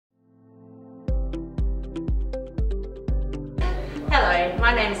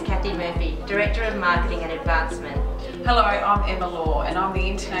My name is Kathy Murphy, Director of Marketing and Advancement. Hello, I'm Emma Law and I'm the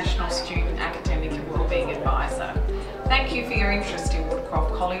International Student Academic and Wellbeing Advisor. Thank you for your interest in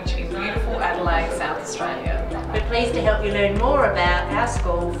Woodcroft College in beautiful Adelaide, South Australia. We're pleased to help you learn more about our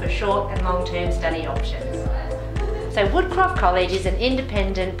school for short and long-term study options. So Woodcroft College is an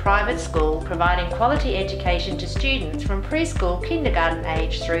independent private school providing quality education to students from preschool, kindergarten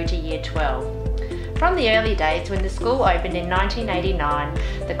age through to year 12. From the early days when the school opened in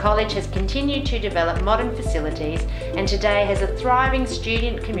 1989, the college has continued to develop modern facilities and today has a thriving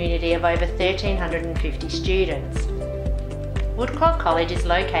student community of over 1,350 students. Woodcroft College is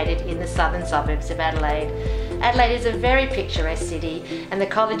located in the southern suburbs of Adelaide. Adelaide is a very picturesque city and the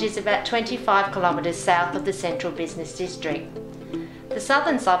college is about 25 kilometres south of the central business district. The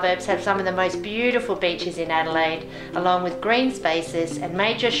southern suburbs have some of the most beautiful beaches in Adelaide, along with green spaces and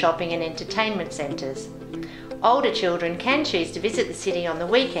major shopping and entertainment centres. Older children can choose to visit the city on the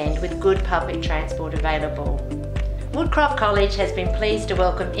weekend with good public transport available. Woodcroft College has been pleased to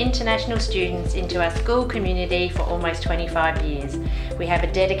welcome international students into our school community for almost 25 years. We have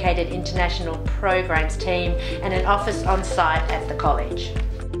a dedicated international programs team and an office on site at the college.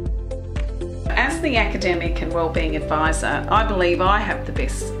 As the Academic and Wellbeing Advisor, I believe I have the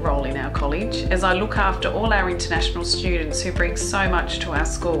best role in our college as I look after all our international students who bring so much to our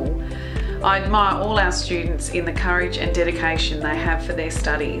school. I admire all our students in the courage and dedication they have for their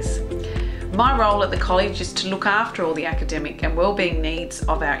studies. My role at the college is to look after all the academic and wellbeing needs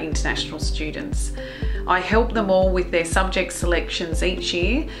of our international students. I help them all with their subject selections each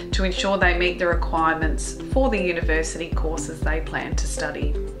year to ensure they meet the requirements for the university courses they plan to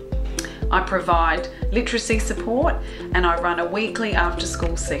study. I provide literacy support and I run a weekly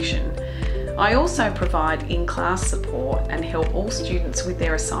after-school session. I also provide in-class support and help all students with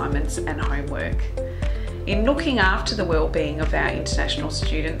their assignments and homework. In looking after the wellbeing of our international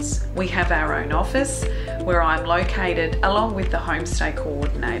students, we have our own office where I'm located along with the homestay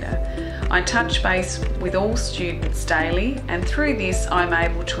coordinator. I touch base with all students daily and through this I'm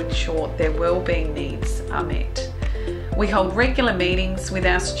able to ensure their wellbeing needs are met. We hold regular meetings with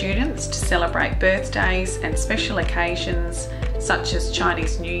our students to celebrate birthdays and special occasions such as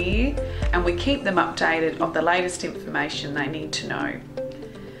Chinese New Year, and we keep them updated of the latest information they need to know.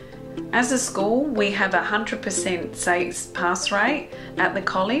 As a school, we have a 100% safe pass rate at the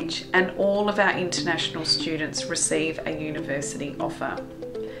college and all of our international students receive a university offer.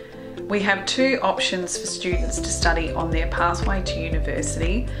 We have two options for students to study on their pathway to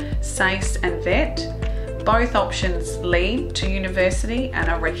university, SACE and VET. Both options lead to university and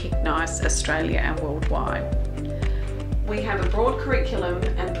are recognised Australia and worldwide. We have a broad curriculum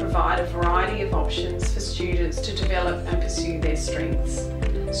and provide a variety of options for students to develop and pursue their strengths.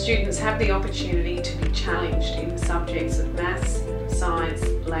 Students have the opportunity to be challenged in the subjects of maths, science,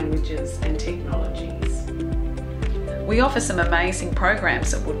 languages and technologies. We offer some amazing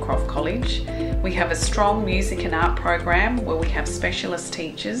programs at Woodcroft College. We have a strong music and art program where we have specialist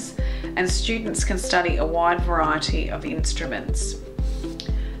teachers and students can study a wide variety of instruments.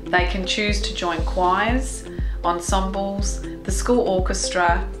 They can choose to join choirs, ensembles, the school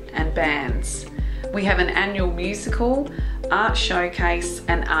orchestra and bands. We have an annual musical, art showcase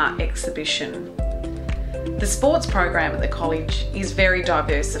and art exhibition. The sports program at the college is very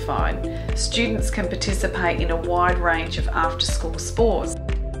diversified. Students can participate in a wide range of after-school sports.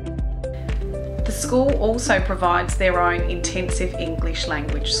 The school also provides their own intensive English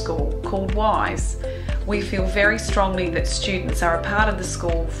language school called WISE. We feel very strongly that students are a part of the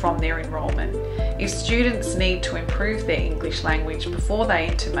school from their enrolment. If students need to improve their English language before they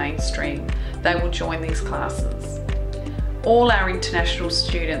enter mainstream, they will join these classes. All our international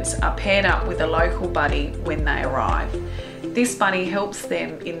students are paired up with a local buddy when they arrive. This buddy helps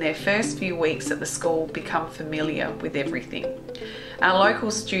them in their first few weeks at the school become familiar with everything. Our local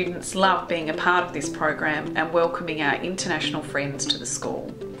students love being a part of this program and welcoming our international friends to the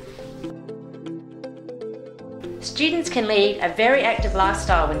school. Students can lead a very active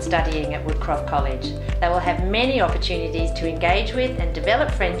lifestyle when studying at Woodcroft College. They will have many opportunities to engage with and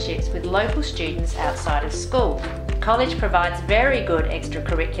develop friendships with local students outside of school. College provides very good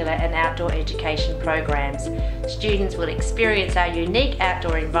extracurricular and outdoor education programs. Students will experience our unique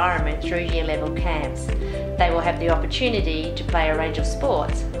outdoor environment through year level camps. They will have the opportunity to play a range of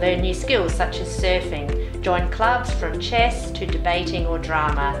sports, learn new skills such as surfing, join clubs from chess to debating or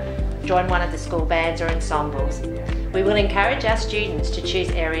drama, join one of the school bands or ensembles. We will encourage our students to choose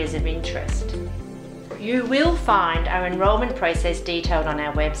areas of interest. You will find our enrolment process detailed on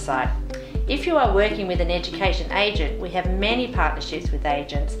our website. If you are working with an education agent, we have many partnerships with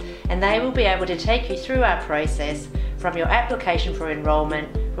agents and they will be able to take you through our process from your application for enrolment,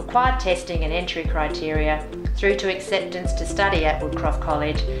 required testing and entry criteria, through to acceptance to study at Woodcroft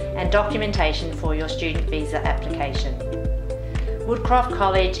College and documentation for your student visa application. Woodcroft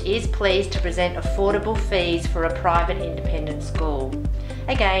College is pleased to present affordable fees for a private independent school.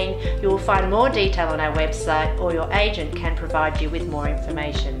 Again, you will find more detail on our website, or your agent can provide you with more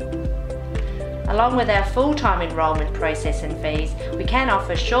information. Along with our full-time enrolment process and fees, we can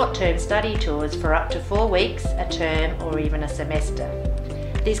offer short-term study tours for up to 4 weeks, a term or even a semester.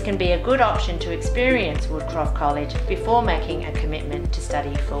 This can be a good option to experience Woodcroft College before making a commitment to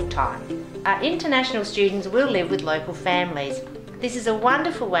study full-time. Our international students will live with local families. This is a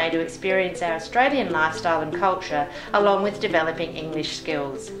wonderful way to experience our Australian lifestyle and culture, along with developing English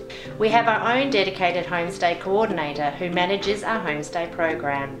skills. We have our own dedicated homestay coordinator who manages our homestay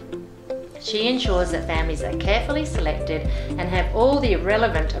program. She ensures that families are carefully selected and have all the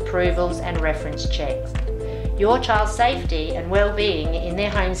relevant approvals and reference checks. Your child's safety and well-being in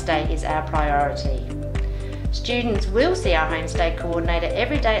their homestay is our priority. Students will see our homestay coordinator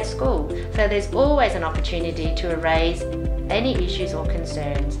every day at school, so there's always an opportunity to raise any issues or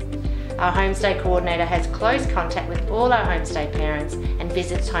concerns. Our homestay coordinator has close contact with all our homestay parents and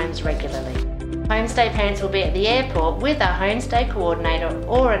visits homes regularly. Homestay parents will be at the airport with our homestay coordinator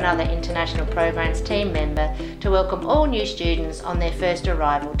or another international programs team member to welcome all new students on their first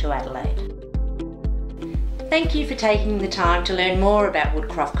arrival to Adelaide. Thank you for taking the time to learn more about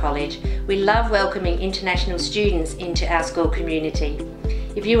Woodcroft College. We love welcoming international students into our school community.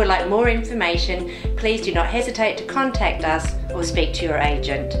 If you would like more information, please do not hesitate to contact us or speak to your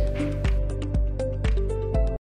agent.